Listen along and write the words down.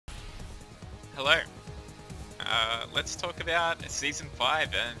hello. Let's talk about Season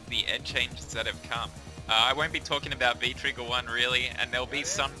 5 and the end changes that have come. I won't be talking about V-Trigger 1 really, and there'll be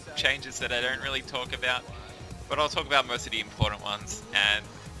some changes that I don't really talk about, but I'll talk about most of the important ones and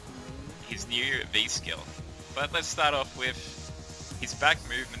his new V-skill. But let's start off with his back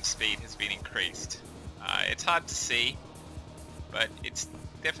movement speed has been increased. It's hard to see, but it's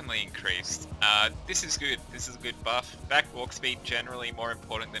definitely increased. This is good. This is a good buff. Back walk speed generally more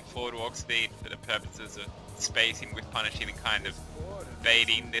important than forward walk speed for the purposes of spacing with punishing and kind of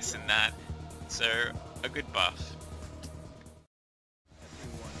baiting this and that. So a good buff.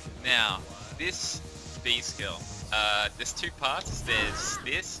 Now this V skill, there's two parts. There's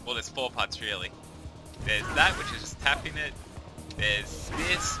this, well there's four parts really. There's that which is just tapping it. There's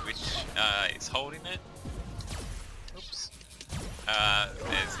this which is holding it. Oops.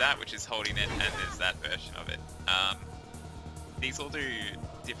 There's that which is holding it, and there's that version of it. These all do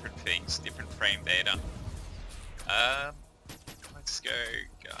different things, different frame data. Let's go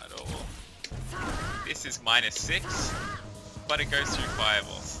guard all. This is -6, but it goes through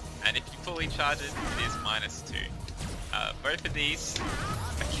fireballs. And if you fully charge it, it is -2. Both of these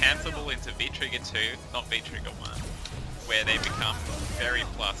are cancelable into V-Trigger 2, not V-Trigger 1, where they become very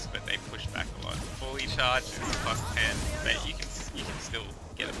plus, but they push back a lot. Fully charged is +10, but you can still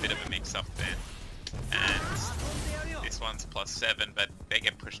get a bit of a mix up there. And this one's +7, but they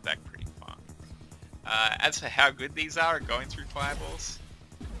get pushed back pretty far. As for how good these are at going through fireballs,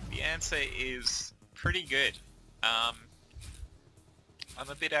 the answer is pretty good. I'm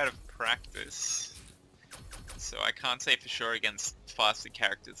a bit out of practice, so I can't say for sure against faster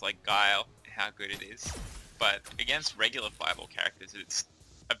characters like Guile how good it is, but against regular fireball characters it's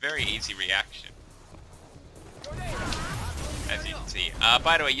a very easy reaction, as you can see.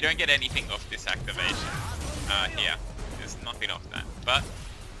 By the way, you don't get anything off this activation here. There's nothing off that, but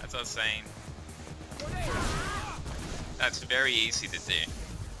as I was saying, that's very easy to do.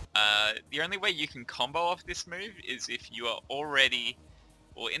 The only way you can combo off this move is if you are already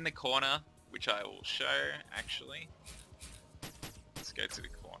in the corner, which I will show actually. Let's go to the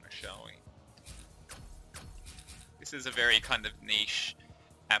corner, shall we? This is a very kind of niche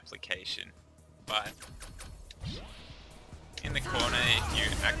application, but in the corner if you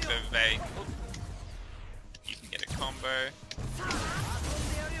activate, you can get a combo. You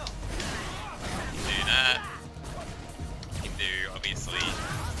can do that. You can do obviously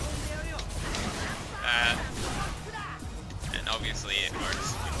that. And obviously it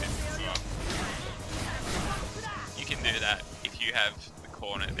works with this as well. You can do that if you have the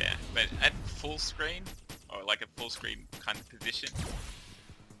corner there, but at full screen, or like a full screen kind of position,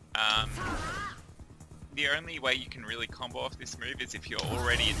 the only way you can really combo off this move is if you're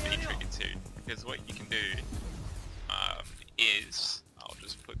already in V-Trigger 2, because what you can do is, I'll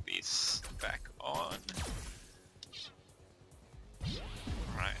just put this back on.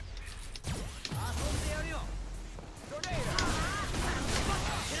 Right.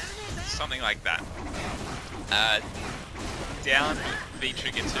 Something like that. Down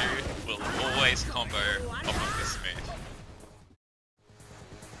V-Trigger 2 will always combo off of this move.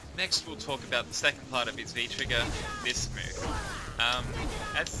 Next we'll talk about the second part of his V-Trigger, this move.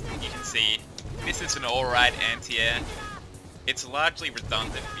 As you can see, this is an alright anti-air. It's largely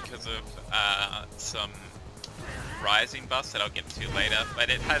redundant because of some rising buffs that I'll get to later, but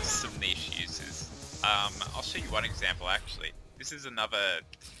it has some niche uses. I'll show you one example actually. This is another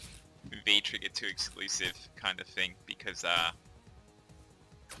V-Trigger 2 exclusive kind of thing, because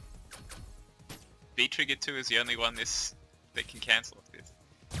V-Trigger 2 is the only one that can cancel off this.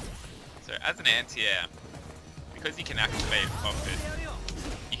 So as an anti-air, because you can activate off it,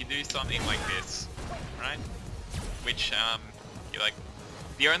 you can do something like this, right? Which you're like,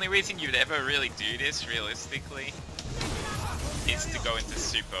 the only reason you'd ever really do this realistically is to go into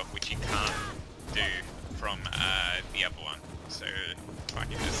super, which you can't do from the other one. So if I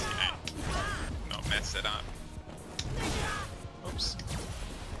can just, not mess it up. Oops.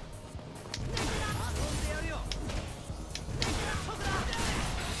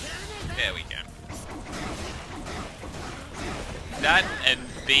 There we go. That and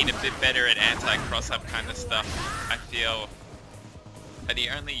being a bit better at anti-cross-up kind of stuff, I feel, are the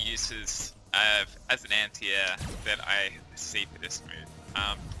only uses as an anti-air that I see for this move.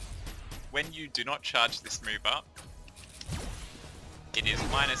 When you do not charge this move up, it is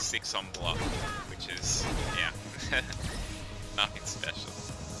 -6 on block, which is, yeah, nothing special.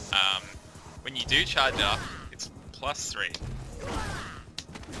 When you do charge up, it's +3,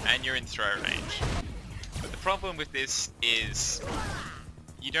 and you're in throw range. But the problem with this is,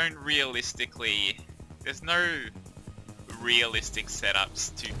 you don't realistically, there's no realistic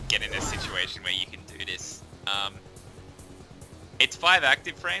setups to get in a situation where you can do this. It's 5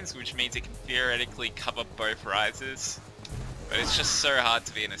 active frames, which means it can theoretically cover both rises, but it's just so hard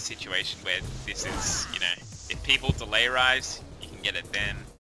to be in a situation where this is, you know, if people delay rise, you can get it then.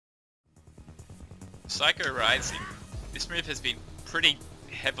 Psycho Rising, this move has been pretty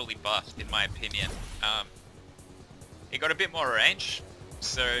heavily buffed in my opinion. It got a bit more range,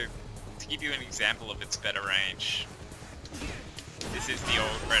 so to give you an example of its better range, this is the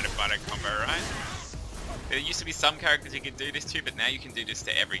old bread and butter combo, right? There used to be some characters you could do this to, but now you can do this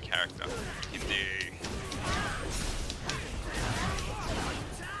to every character. You can do...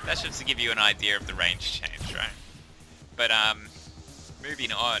 That's just to give you an idea of the range change, right? But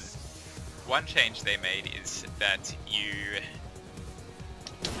moving on, one change they made is that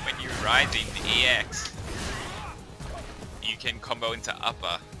when you rise in EX, you can combo into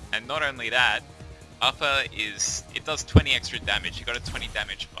upper, and not only that, upper it does 20 extra damage. You got a 20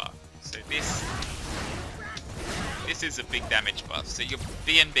 damage buff. So this is a big damage buff. So your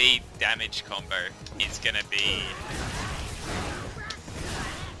B&B damage combo is gonna be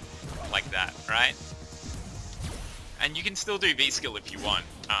like that, right? And you can still do V-skill if you want.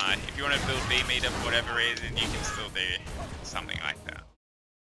 If you want to build V-meter for whatever reason, you can still do something like that.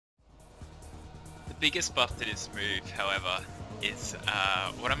 The biggest buff to this move, however, is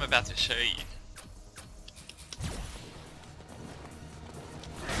what I'm about to show you.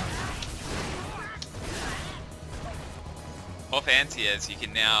 Off anti-airs, you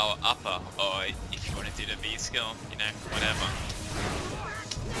can now upper, or if you want to do the V-skill, you know, whatever.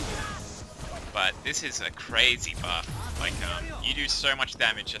 But this is a crazy buff. Like, you do so much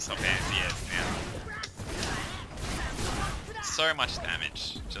damage just off anti-airs now. So much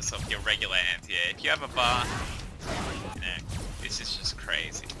damage just off your regular anti-air. If you have a bar, you know, this is just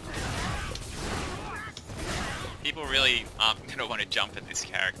crazy. People really aren't going to want to jump at this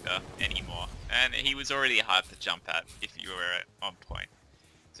character anymore. And he was already hard to jump at if you were on point.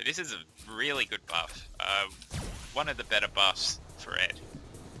 So this is a really good buff. One of the better buffs for Ed.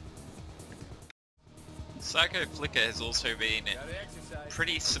 Psycho Flicker has also been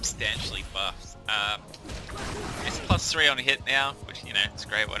pretty substantially buffed. It's +3 on hit now, which, you know, it's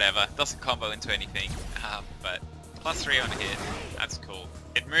great, whatever. Doesn't combo into anything, but +3 on hit, that's cool.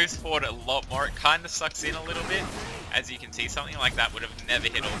 It moves forward a lot more, it kind of sucks in a little bit. As you can see, something like that would have never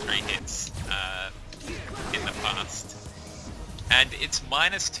hit all 3 hits in the past. And it's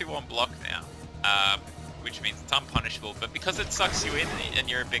 -2 on block now, which means it's unpunishable, but because it sucks you in and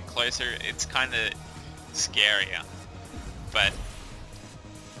you're a bit closer, it's kind of scarier. But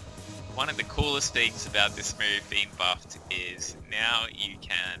one of the coolest things about this move being buffed is now you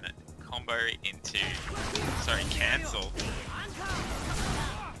can combo into, cancel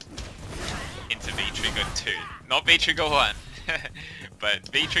into V-Trigger 2. Not V-Trigger 1, but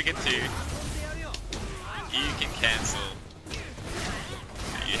V-Trigger 2, you can cancel.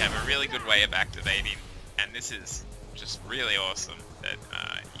 You have a really good way of activating, and this is just really awesome that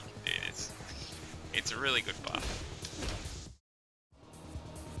you can do this. It's a really good buff.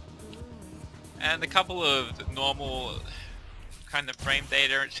 And a couple of normal kind of frame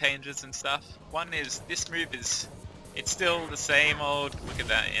data changes and stuff. One is, this move it's still the same old, look at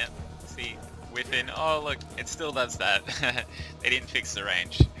that, yeah, see, whiffing, oh look, it still does that. They didn't fix the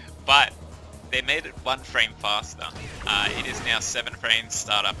range. But they made it 1 frame faster. It is now 7 frames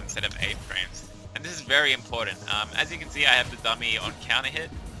startup instead of 8 frames. And this is very important. As you can see, I have the dummy on counter hit.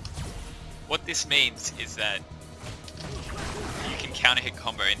 What this means is that you can counter hit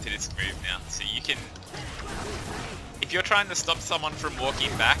combo into this move now. So you can, if you're trying to stop someone from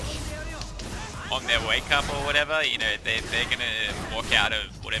walking back on their wake up or whatever, you know, they're gonna walk out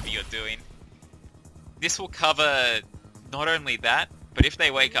of whatever you're doing. This will cover not only that, but if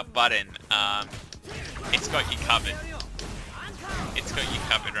they wake up button, it's got you covered. It's got you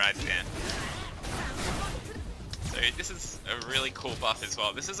covered right there. So this is a really cool buff as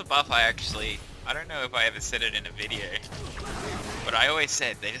well. This is a buff I don't know if I ever said it in a video, but I always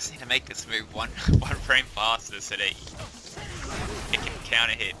said they just need to make this move one frame faster so that it can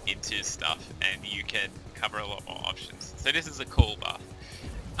counter hit into stuff and you can cover a lot more options. So this is a cool buff.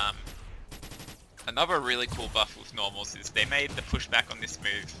 Another really cool buff with normals is they made the pushback on this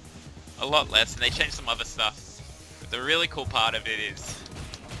move a lot less, and they changed some other stuff. But the really cool part of it is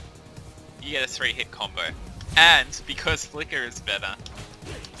you get a 3-hit combo. And because Flicker is better,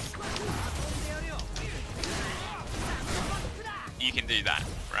 you can do that,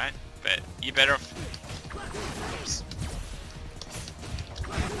 right? But you're better off... Oops.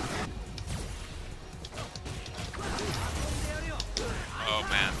 Oh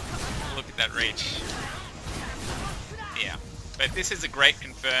man, look at that reach. Yeah. But this is a great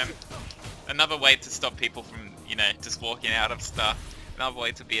confirm. Another way to stop people from, you know, just walking out of stuff. Another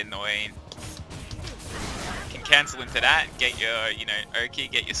way to be annoying. You can cancel into that, get your, you know, Oki,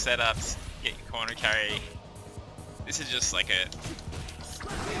 get your setups, get your corner carry. This is just like a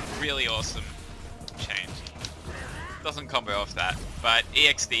really awesome change. Doesn't combo off that, but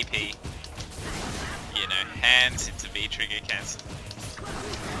EXDP, you know, hands into V-trigger cancel.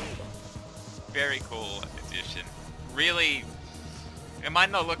 Very cool addition. Really, it might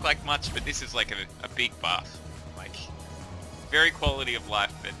not look like much, but this is like a big buff. Like, very quality of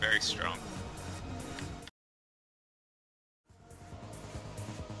life, but very strong.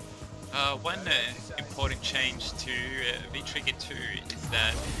 One important change to V-trigger 2 is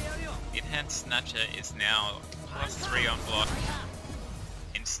that the enhanced snatcher is now +3 on block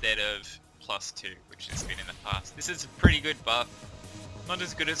instead of +2, which has been in the past. This is a pretty good buff. Not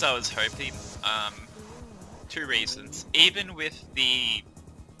as good as I was hoping. 2 reasons. Even with the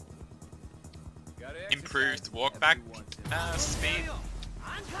improved walkback speed,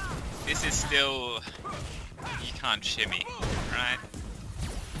 this is still, you can't shimmy, right?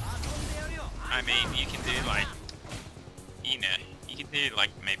 I mean, you can do like, you know, you can do like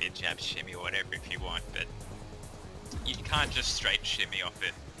maybe a jab shimmy or whatever if you want, but you can't just straight shimmy off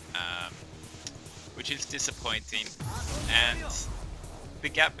it, which is disappointing. And the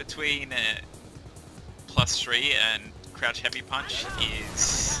gap between +3 and crouch heavy punch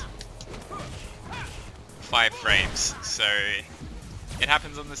is 5 frames, so it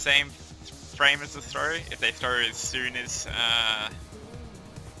happens on the same frame as the throw. If they throw as soon as,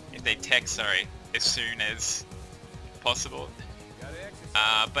 if they tech, sorry, as soon as possible,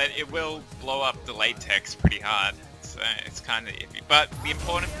 but it will blow up delayed techs pretty hard, so it's kind of iffy. But the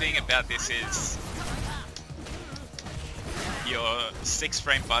important thing about this is your 6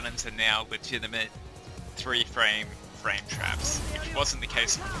 frame buttons are now legitimate 3 frame traps, which wasn't the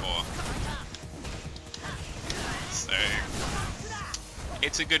case before. So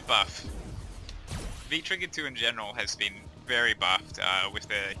it's a good buff. V-Trigger 2 in general has been very buffed with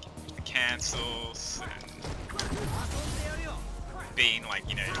the cancels and being like,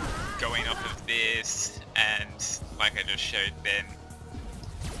 you know, going off of this, and like I just showed then,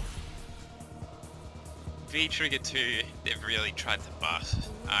 V-Trigger 2, they've really tried to buff.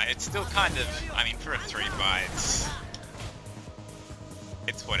 It's still kind of, I mean, for a 3-5,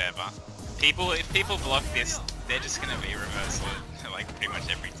 it's whatever. If people block this, they're just gonna be reversal like pretty much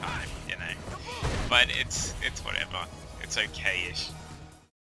every time, you know. But it's whatever. It's okay-ish.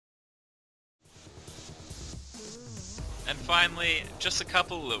 And finally, just a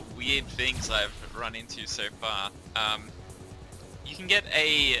couple of weird things I've run into so far. You can get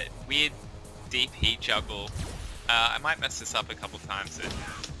a weird DP juggle. I might mess this up a couple times.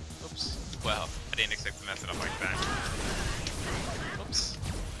 Oops. Well, I didn't expect to mess it up like that. Oops.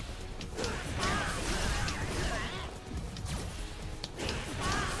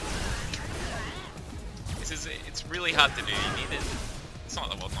 It's really hard to do. You need it. It's not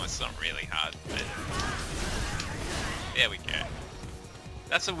really hard, but there we go.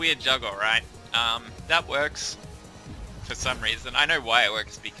 That's a weird juggle, right? That works for some reason. I know why it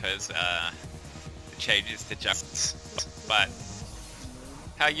works, because the changes to juggles, but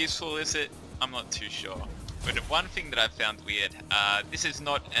how useful is it? I'm not too sure. But one thing that I've found weird, this is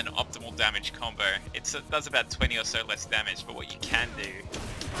not an optimal damage combo. It does about 20 or so less damage, but what you can do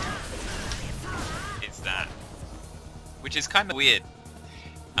is that, which is kind of weird.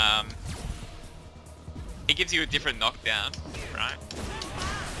 It gives you a different knockdown, right?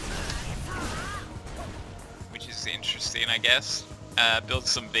 Which is interesting, I guess. Build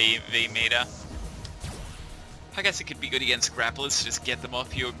some V meter. I guess it could be good against grapplers, just get them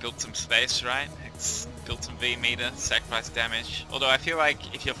off you and build some space, right? Build some V meter, sacrifice damage. Although I feel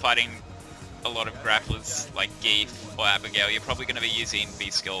like if you're fighting a lot of grapplers like Geef or Abigail, you're probably going to be using V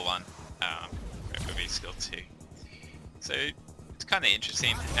skill 1 over V skill 2. So it's kind of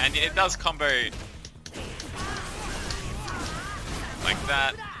interesting, and it does combo like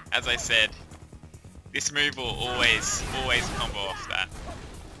that. As I said, this move will always combo off that.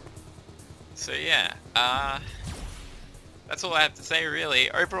 So yeah, that's all I have to say really.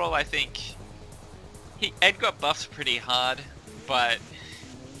 Overall, I think Ed got buffed pretty hard, but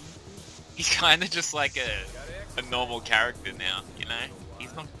he's kind of just like a normal character now, you know?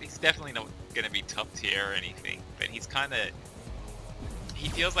 He's definitely not going to be top tier or anything, but he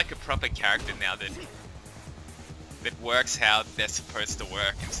feels like a proper character now that works how they're supposed to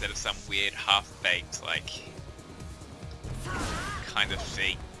work, instead of some weird half-baked like kind of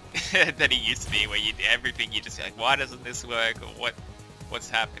thing that he used to be, where everything you just like, why doesn't this work, or what's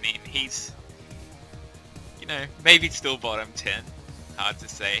happening? you know, maybe still bottom 10. Hard to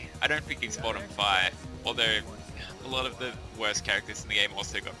say. I don't think he's bottom 5, although a lot of the worst characters in the game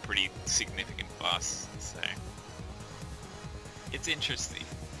also got pretty significant buffs, so it's interesting.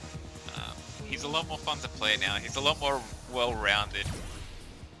 He's a lot more fun to play now. He's a lot more well-rounded.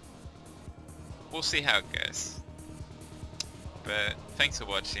 We'll see how it goes. But thanks for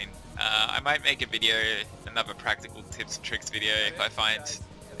watching. I might make a video, another practical tips and tricks video, if I find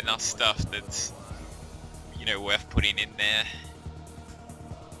enough stuff that's, you know, worth putting in there.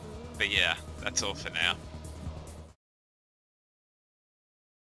 But yeah, that's all for now.